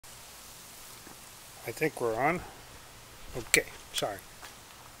I think we're on. Okay, sorry.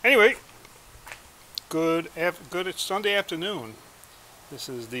 Anyway, good Sunday afternoon. This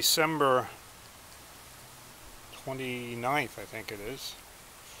is December 29th, I think it is.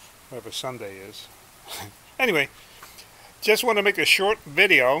 Whatever Sunday is. Anyway, just want to make a short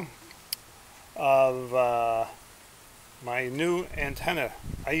video of my new antenna.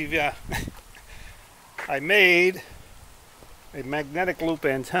 I made a magnetic loop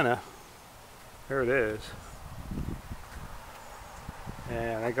antenna. There it is.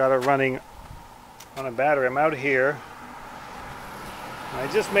 And I got it running on a battery. I'm out here. I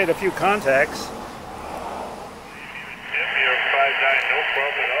just made a few contacts.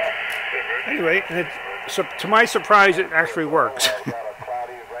 Anyway, so to my surprise, it actually works.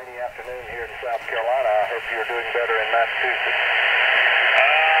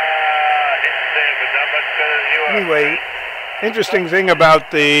 Anyway, interesting thing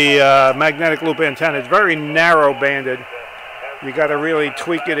about the magnetic loop antenna, it's very narrow banded. You got to really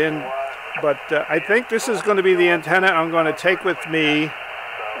tweak it in, but I think this is going to be the antenna I'm going to take with me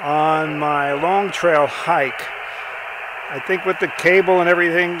on my long trail hike. I think with the cable and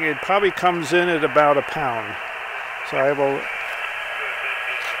everything, it probably comes in at about a pound. So I will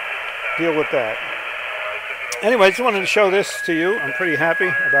deal with that. Anyway, I just wanted to show this to you. I'm pretty happy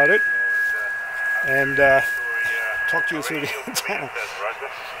about it. And talk to you through the antenna.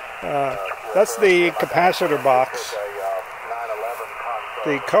 That's the capacitor box.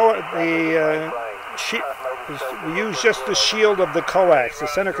 We use just the shield of the coax. The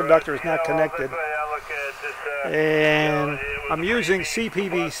center conductor is not connected. And I'm using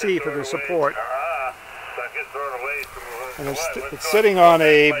CPVC for the support. And it's sitting on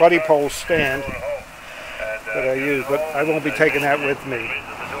a buddy pole stand that I use, but I won't be taking that with me.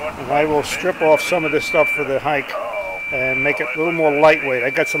 And I will strip off some of this stuff for the hike and make it a little more lightweight. I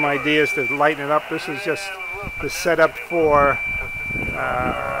got some ideas to lighten it up. This is just the setup for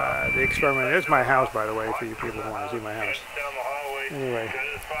the experiment. There's my house, by the way, for you people who want to see my house. Anyway,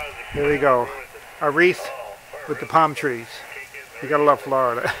 here we go. A wreath with the palm trees. You gotta love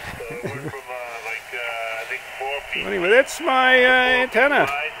Florida. Anyway, that's my antenna.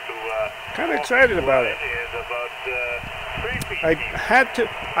 Kind of excited about it. I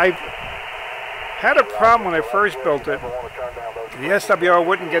had a problem when I first built it. The SWR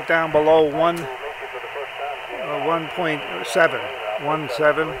wouldn't get down below 1.7.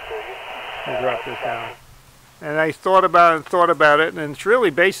 1.7. I'll drop this down. And I thought about it, and it's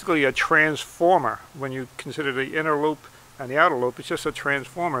really basically a transformer. When you consider the inner loop and the outer loop, it's just a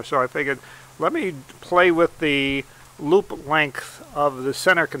transformer. So I figured, let me play with the loop length of the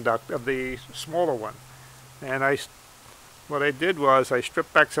center conductor, of the smaller one. And what I did was I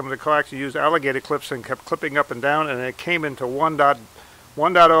stripped back some of the coax, used alligator clips and kept clipping up and down, and it came into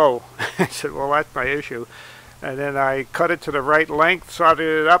 1.0. I said, well, that's my issue. And then I cut it to the right length,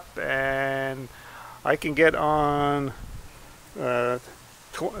 soldered it up, and I can get on 10,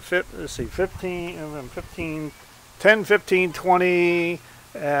 15, 20,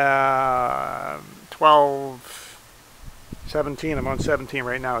 12, 17. I'm on 17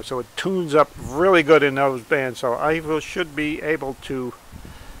 right now, so it tunes up really good in those bands. So I should be able to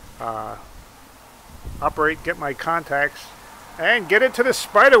operate, get my contacts, and get it to the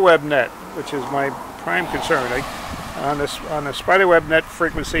spiderweb net, which is my prime concern. On the spiderweb net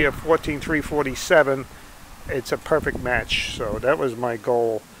frequency of 14,347, it's a perfect match. So that was my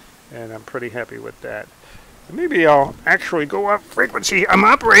goal, and I'm pretty happy with that. Maybe I'll actually go up frequency. I'm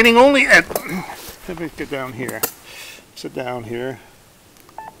operating only at, let me get down here, sit down here.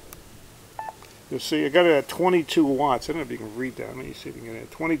 You'll see I got it at 22 watts. I don't know if you can read that. Let me see if you can get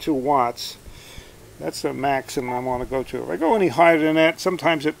it. 22 watts. That's the maximum I want to go to. If I go any higher than that,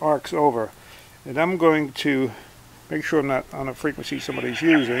 sometimes it arcs over. And I'm going to make sure I'm not on a frequency somebody's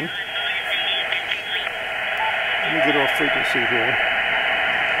using. Let me get off frequency here.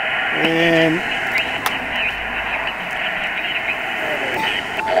 And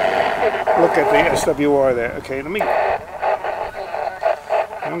look at the SWR there. Okay, I'm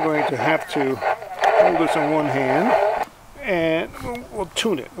going to have to hold this in one hand, and we'll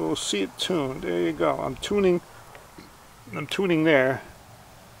tune it. We'll see it tuned. There you go. I'm tuning there.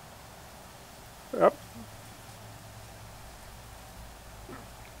 Up.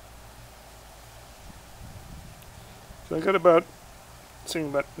 So I got about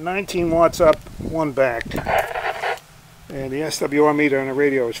 19 watts up, one back, and the SWR meter on the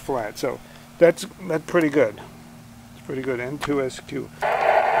radio is flat. So that's pretty good. It's pretty good. N2SQ.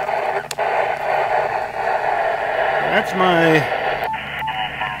 That's my.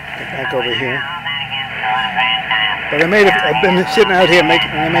 Get back over here. But I've been sitting out here and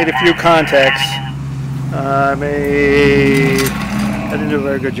I made a few contacts. I didn't do a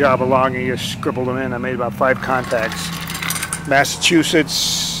very good job of logging. I just scribbled them in. I made about 5 contacts.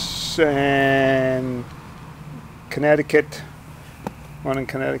 Massachusetts and Connecticut. One in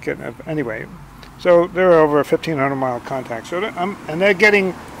Connecticut. Anyway, so they're over a 1,500 mile contact. So and they're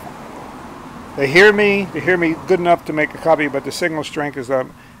getting. They hear me good enough to make a copy, but the signal strength is up,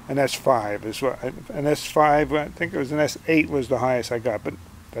 an S5 is what. An S5, I think it was an S8 was the highest I got, but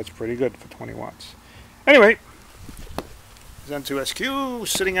that's pretty good for 20 watts. Anyway, Zen2SQ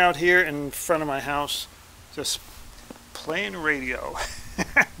sitting out here in front of my house, just playing radio.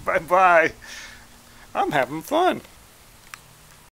 Bye bye. I'm having fun.